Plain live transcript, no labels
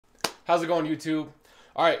How's it going, YouTube?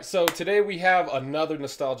 Alright, so today we have another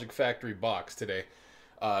Nostalgic Factory box today.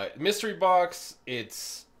 Mystery box,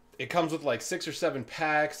 it comes with like 6 or 7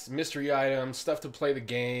 packs, mystery items, stuff to play the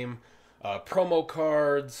game, promo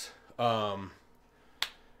cards, God,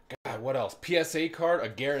 what else? PSA card, a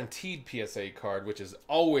guaranteed PSA card, which is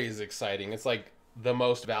always exciting. It's like the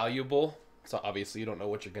most valuable. So obviously you don't know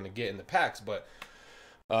what you're going to get in the packs, but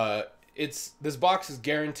this box is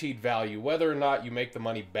guaranteed value. Whether or not you make the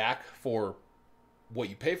money back for what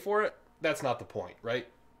you pay for it, that's not the point, right?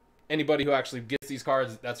 Anybody who actually gets these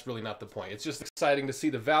cards, that's really not the point. It's just exciting to see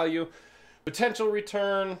the value, potential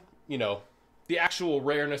return, you know, the actual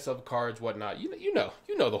rareness of cards, whatnot. You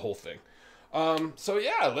know the whole thing. So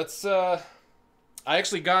yeah, let's. I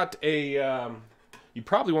actually got a. You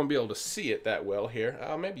probably won't be able to see it that well here.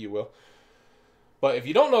 Maybe you will. But if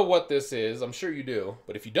you don't know what this is, I'm sure you do.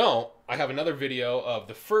 But if you don't, I have another video of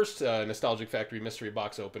the first Nostalgic Factory mystery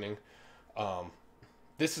box opening.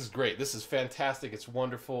 This is great. This is fantastic. It's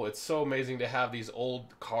wonderful. It's so amazing to have these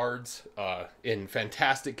old cards in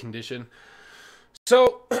fantastic condition.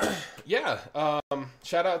 So, yeah,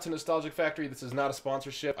 shout out to Nostalgic Factory. This is not a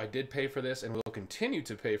sponsorship. I did pay for this and will continue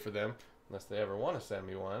to pay for them unless they ever want to send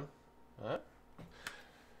me one.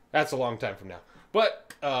 That's a long time from now.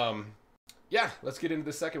 But, yeah, let's get into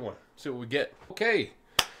the second one. See what we get. Okay,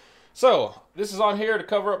 so this is on here to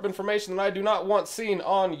cover up information that I do not want seen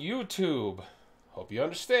on YouTube. Hope you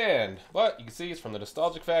understand. But you can see it's from the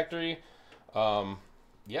Nostalgic Factory.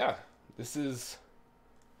 Yeah, this is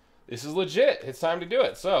legit. It's time to do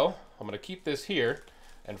it. So I'm gonna keep this here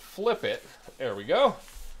and flip it. There we go.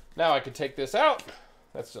 Now I can take this out.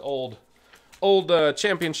 That's the old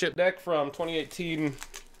championship deck from 2018.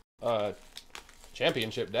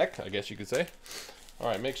 Championship deck, I guess you could say. All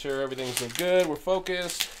right, make sure everything's been good. We're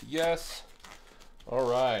focused. Yes. All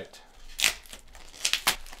right.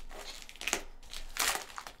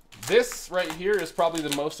 This right here is probably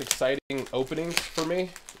the most exciting openings for me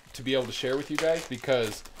to be able to share with you guys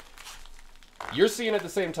because you're seeing it at the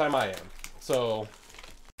same time I am. So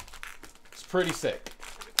it's pretty sick.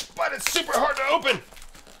 But it's super hard to open.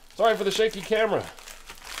 Sorry for the shaky camera.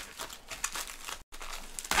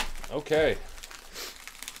 Okay.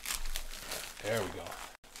 There we go.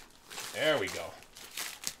 There we go.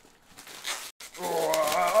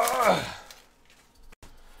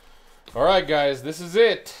 All right, guys, this is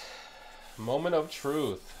it. Moment of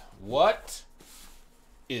truth. What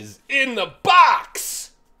is in the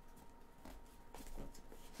box?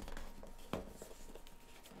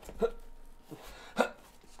 All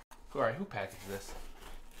right, who packaged this?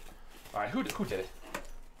 All right, who did it?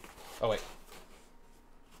 Oh, wait.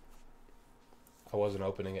 I wasn't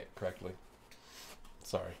opening it correctly.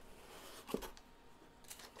 Sorry.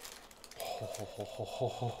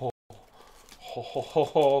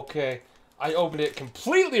 Okay. I opened it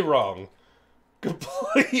completely wrong.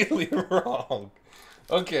 Completely wrong.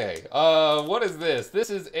 Okay. What is this? This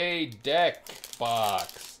is a deck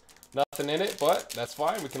box. Nothing in it, but that's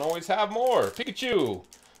fine. We can always have more. Pikachu.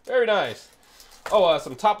 Very nice. Oh,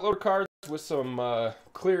 some top loader cards with some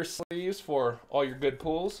clear sleeves for all your good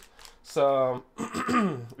pulls. Some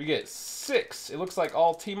we get 6. It looks like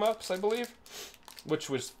all team ups, I believe, which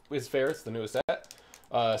is fair. It's the newest set.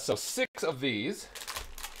 So 6 of these.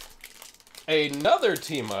 Another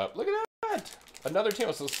team up. Look at that. Another team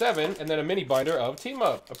up. So 7, and then a mini binder of team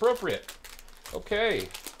up. Appropriate. Okay,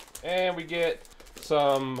 and we get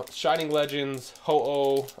some Shining Legends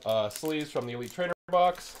Ho-Oh sleeves from the Elite Trainer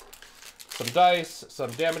box. Some dice,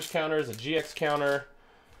 some damage counters, a GX counter.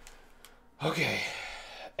 Okay.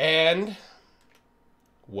 And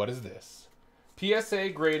what is this? PSA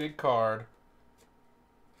graded card.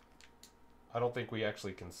 I don't think we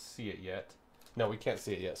actually can see it yet. No, we can't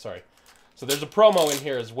see it yet. Sorry. So there's a promo in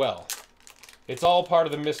here as well. It's all part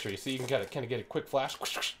of the mystery. So you can kind of get a quick flash.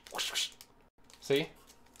 See?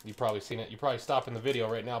 You've probably seen it. You're probably stopping the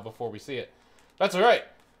video right now before we see it. That's all right.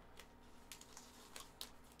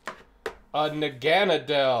 A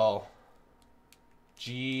Naganadel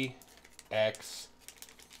GX.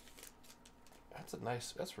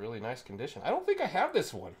 That's really nice condition. I don't think I have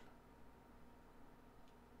this one.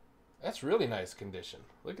 That's really nice condition.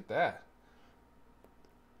 Look at that.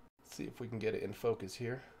 Let's see if we can get it in focus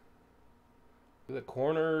here. Look at the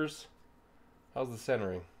corners. How's the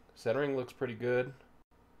centering? Centering looks pretty good.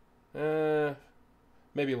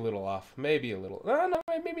 Maybe a little off. Maybe a little. No,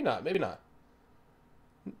 maybe not. Maybe not.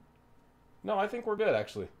 No, I think we're good,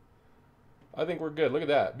 actually. I think we're good. Look at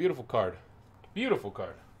that. Beautiful card. Beautiful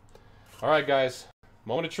card. All right, guys.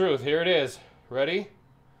 Moment of truth. Here it is. Ready?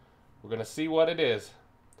 We're going to see what it is.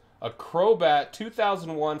 A Crobat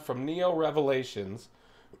 2001 from Neo Revelations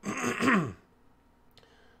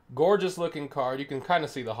Gorgeous looking card. You can kind of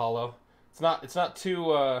see the holo. It's not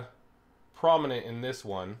too prominent in this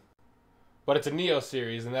one, but it's a Neo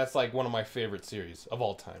series, and that's like one of my favorite series of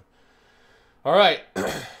all time. All right,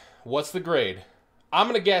 what's the grade? I'm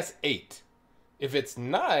gonna guess 8. If it's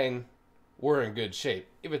 9, we're in good shape.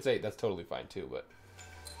 If it's 8, that's totally fine too. But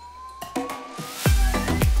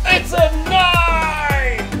it's a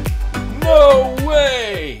 9! No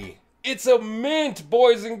way! It's a mint,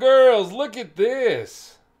 boys and girls. Look at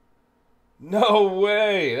this. No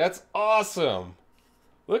way. That's awesome.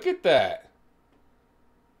 Look at that.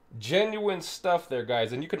 Genuine stuff there,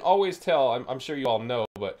 guys. And you can always tell, I'm sure you all know,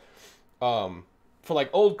 but for like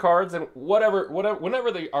old cards and whatever,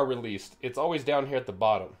 whenever they are released, it's always down here at the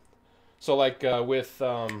bottom. So like with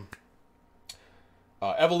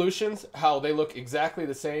Evolutions, how they look exactly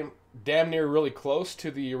the same, damn near really close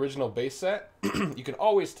to the original base set. You can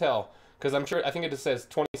always tell, because I think it just says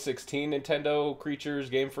 2016 Nintendo Creatures,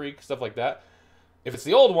 Game Freak, stuff like that. If it's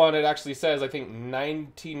the old one, it actually says, I think,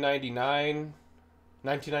 1999,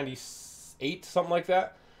 1998, something like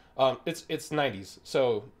that. It's 90s,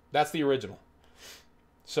 so that's the original.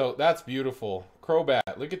 So that's beautiful.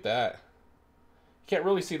 Crobat, look at that. You can't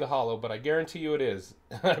really see the holo, but I guarantee you it is.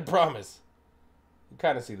 I promise. You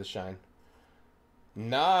kind of see the shine.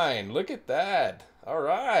 9, look at that. All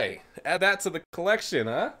right. Add that to the collection,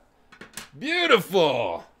 huh?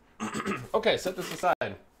 Beautiful. Okay, set this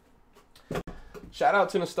aside. Shout out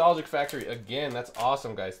to Nostalgic Factory again. That's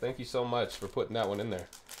awesome, guys. Thank you so much for putting that one in there.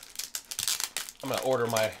 I'm going to order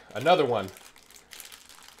another one.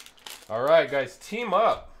 All right, guys, Team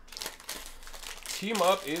Up. Team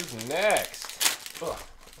Up is next. Ugh,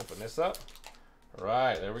 open this up. All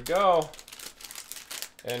right, there we go.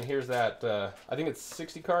 And here's that, I think it's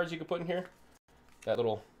 60 cards you can put in here. That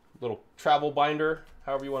little travel binder,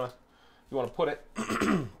 however you want to put it.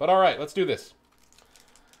 But all right, let's do this.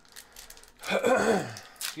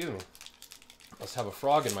 Excuse me. Let's have a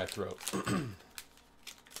frog in my throat.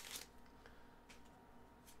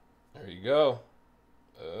 There you go.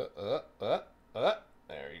 There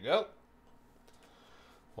you go.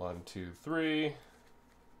 1, 2, 3.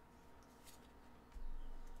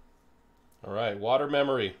 All right, Water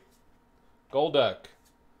Memory, Golduck,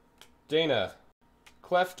 Dana,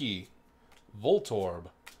 Klefki, Voltorb,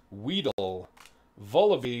 Weedle,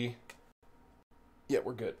 Volibee. Yeah,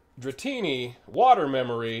 we're good. Dratini, Water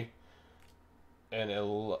Memory, and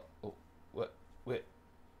what?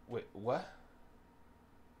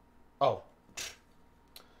 Oh,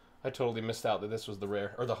 I totally missed out that this was the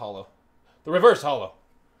rare or the holo, the reverse holo.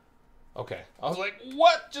 Okay, I was like,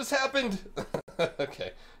 what just happened?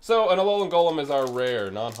 Okay, so an Alolan Golem is our rare,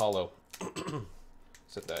 non-holo.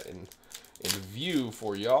 Set that in view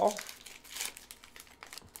for y'all.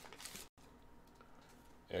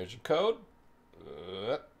 There's your code.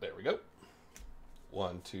 There we go.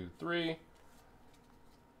 1, 2, 3.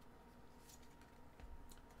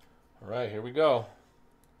 All right, here we go.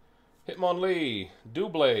 Hitmonlee,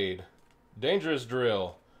 Doublade, Dangerous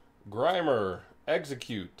Drill, Grimer,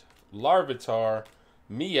 Execute, Larvitar,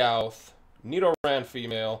 Meowth, Nidoran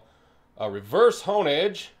female, a reverse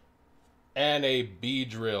Honedge, and a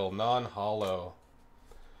Beedrill, non-holo.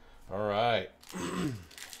 All right.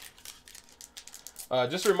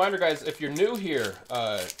 Just a reminder, guys, if you're new here, go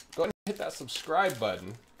ahead and hit that subscribe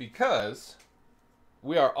button because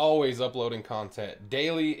we are always uploading content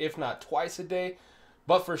daily, if not twice a day,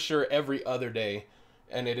 but for sure every other day.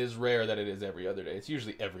 And it is rare that it is every other day. It's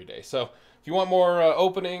usually every day. So if you want more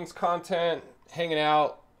openings, content, hanging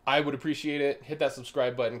out, I would appreciate it. Hit that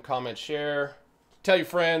subscribe button, comment, share, tell your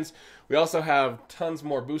friends. We also have tons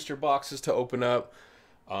more booster boxes to open up.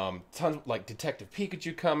 Tons like Detective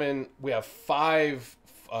Pikachu coming. We have 5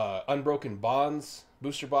 Unbroken Bonds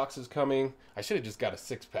booster boxes coming. I should have just got a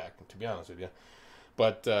 6-pack, to be honest with you.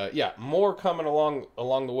 But yeah, more coming along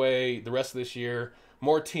the way the rest of this year.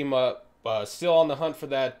 More Team Up. Still on the hunt for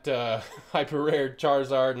that hyper rare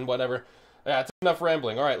Charizard and whatever. Yeah, it's enough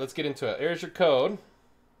rambling. All right, let's get into it. There's your code.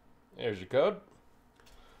 There's your code.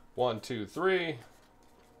 1, 2, 3.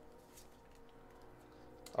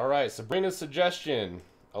 All right, Sabrina's Suggestion,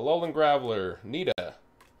 Alolan Graveler, Nita,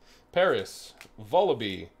 Paris,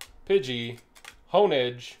 Volibee, Pidgey,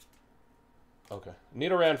 Honedge. Okay,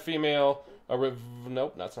 Nidoran female.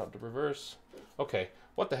 Nope, that's not the reverse. Okay,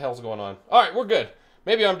 what the hell's going on? All right, we're good.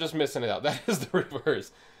 Maybe I'm just missing it out. That is the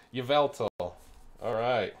reverse. Yveltal. All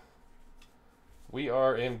right. We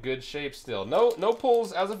are in good shape still. No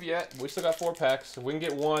pulls as of yet. We still got 4 packs. If we can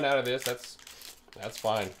get 1 out of this, that's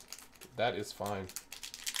fine. That is fine.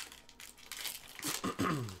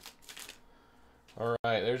 All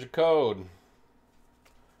right, there's your code.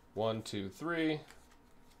 1, 2, 3.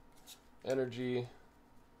 Energy.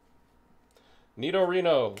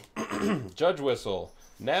 Nidorino. Judge Whistle.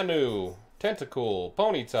 Nanu. Tentacool.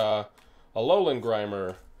 Ponyta. Alolan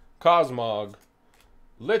Grimer. Cosmog.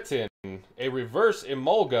 Litten. A reverse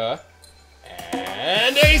Emolga.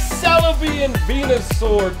 And a Celebi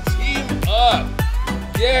Venusaur. Team up.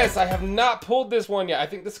 Yes, I have not pulled this one yet. I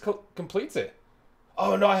think this completes it.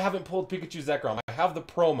 Oh, no, I haven't pulled Pikachu Zekrom. I have the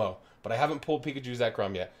promo, but I haven't pulled Pikachu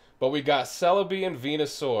Zekrom yet. But we got Celebi and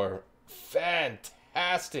Venusaur.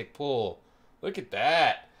 Fantastic pull. Look at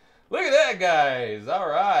that. Look at that, guys. All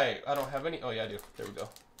right. I don't have any. Oh, yeah, I do. There we go.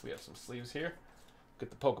 We have some sleeves here. Get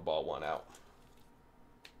the Pokeball one out.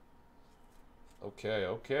 Okay,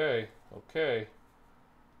 okay, okay.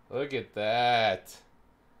 Look at that.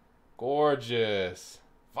 Gorgeous.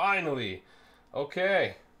 Finally.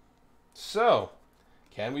 Okay. So,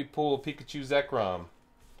 can we pull Pikachu Zekrom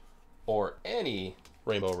or any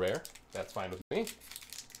Rainbow Rare? That's fine with me.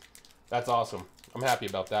 That's awesome. I'm happy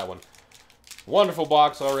about that one. Wonderful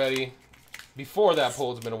box already. Before that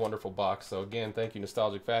pull, it's been a wonderful box. So again, thank you,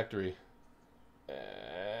 Nostalgic Factory.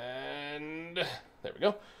 And there we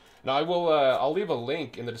go. Now I will. I'll leave a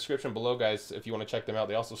link in the description below, guys, if you want to check them out.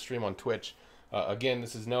 They also stream on Twitch. Again,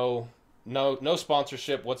 this is no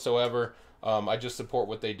sponsorship whatsoever. I just support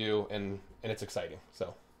what they do, and it's exciting.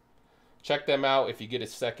 So check them out if you get a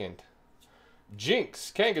second.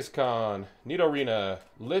 Jinx, Kangaskhan, Nidorina,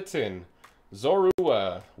 Litten,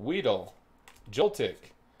 Zorua, Weedle,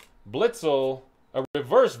 Joltik, Blitzel, a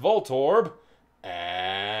reverse Voltorb,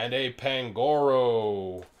 and a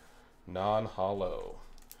Pangoro. Non-hollow.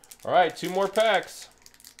 Alright, 2 more packs.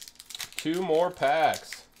 2 more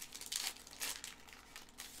packs.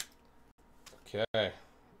 Okay.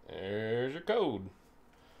 There's your code.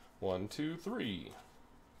 1, 2, 3.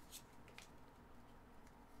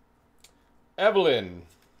 Evelyn,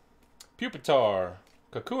 Pupitar,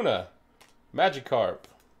 Kakuna, Magikarp,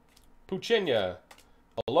 Puchinya,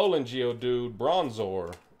 Alolan Geodude,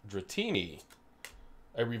 Bronzor, Dratini,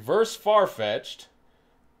 a reverse Farfetch'd,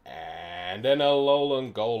 and an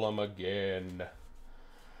Alolan Golem again.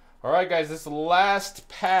 Alright, guys, this is the last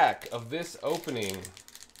pack of this opening.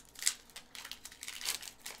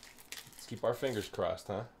 Let's keep our fingers crossed,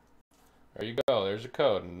 huh? There you go. There's your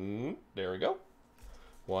code. There we go.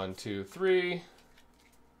 1, 2, 3.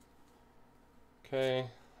 Okay,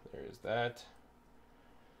 there's that.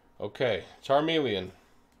 Okay, Charmeleon,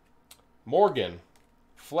 Morgan,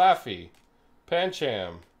 Flaffy,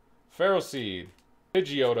 Pancham, Ferroseed,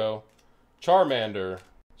 Pidgeotto, Charmander,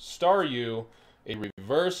 Staryu, a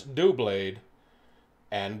reverse Doublade,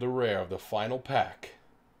 and the rare of the final pack.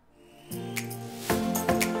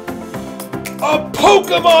 A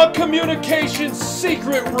Pokemon Communication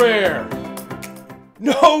Secret Rare!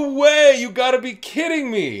 No way! You gotta be kidding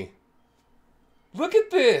me! Look at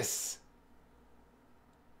this!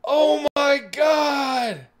 Oh my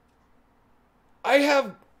god! I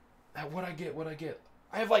have... What'd I get?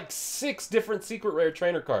 I have like 6 different Secret Rare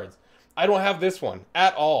trainer cards. I don't have this one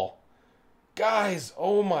at all. Guys,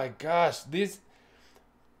 oh my gosh. This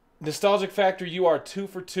Nostalgic Factory, you are 2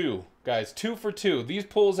 for 2. Guys, 2 for 2. These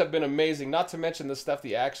pulls have been amazing, not to mention the stuff that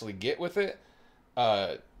you actually get with it.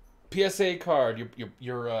 PSA card,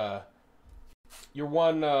 your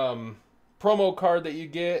one promo card that you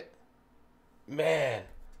get. Man,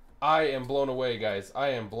 I am blown away, guys. I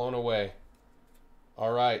am blown away.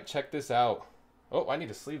 All right, check this out. Oh, I need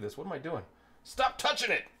to sleeve this. What am I doing? Stop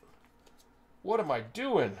touching it. What am I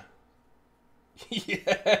doing?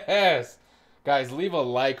 Yes. Guys, leave a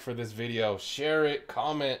like for this video. Share it,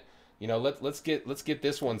 comment. You know, let's get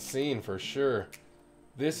this one seen for sure.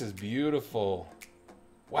 This is beautiful.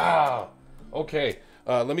 Wow. Okay.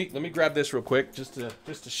 Let me grab this real quick just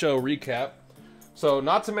to show recap. So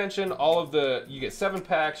not to mention all of the, you get 7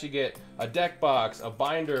 packs, you get a deck box, a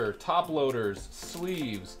binder, top loaders,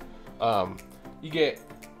 sleeves. You get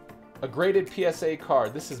a graded PSA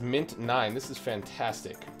card. This is mint 9. This is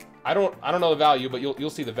fantastic. I don't know the value, but you'll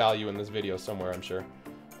see the value in this video somewhere, I'm sure.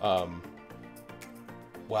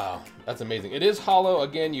 Wow, that's amazing. It is hollow.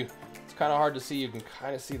 Again, it's kind of hard to see. You can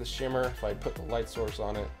kind of see the shimmer if I put the light source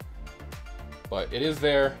on it. But it is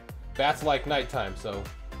there. Bats like nighttime, so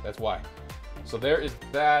that's why. So there is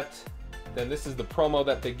that. Then this is the promo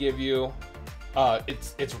that they give you.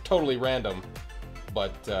 It's totally random,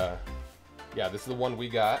 but yeah, this is the one we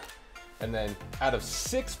got. And then out of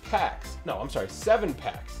 6 packs, no, I'm sorry, 7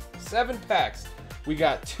 packs. 7 packs, we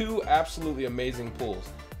got 2 absolutely amazing pulls.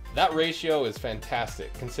 That ratio is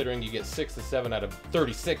fantastic, considering you get 6 to 7 out of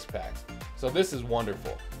 36 packs. So this is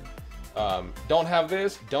wonderful. Don't have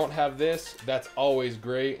this, that's always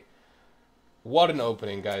great. What an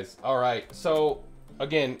opening, guys. All right, so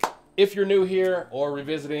again, if you're new here or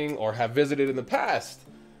revisiting or have visited in the past,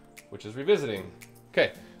 which is revisiting,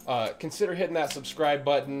 okay, consider hitting that subscribe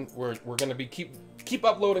button. We're gonna be keep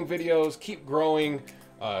uploading videos, keep growing,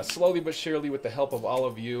 slowly but surely with the help of all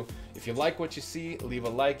of you. If you like what you see, leave a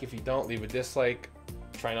like. If you don't, leave a dislike.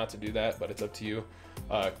 Try not to do that, but it's up to you.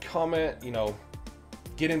 Comment, you know,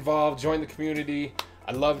 get involved, join the community.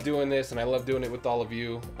 I love doing this, and I love doing it with all of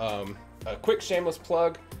you. A quick shameless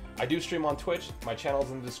plug, I do stream on Twitch. My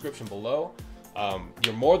channel's in the description below.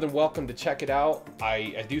 You're more than welcome to check it out.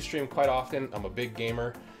 I do stream quite often. I'm a big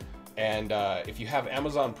gamer. And if you have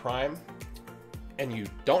Amazon Prime and you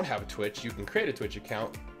don't have a Twitch, you can create a Twitch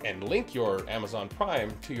account and link your Amazon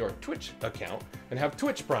Prime to your Twitch account and have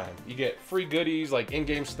Twitch Prime. You get free goodies like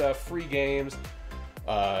in-game stuff, free games,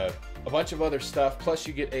 a bunch of other stuff. Plus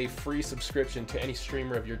you get a free subscription to any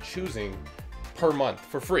streamer of your choosing per month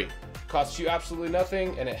for free. Costs you absolutely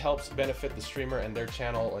nothing, and it helps benefit the streamer and their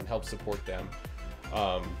channel and help support them.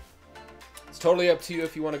 It's totally up to you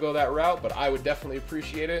if you want to go that route, but I would definitely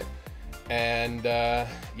appreciate it. And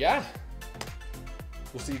yeah,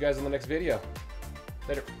 we'll see you guys in the next video.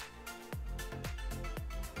 Later.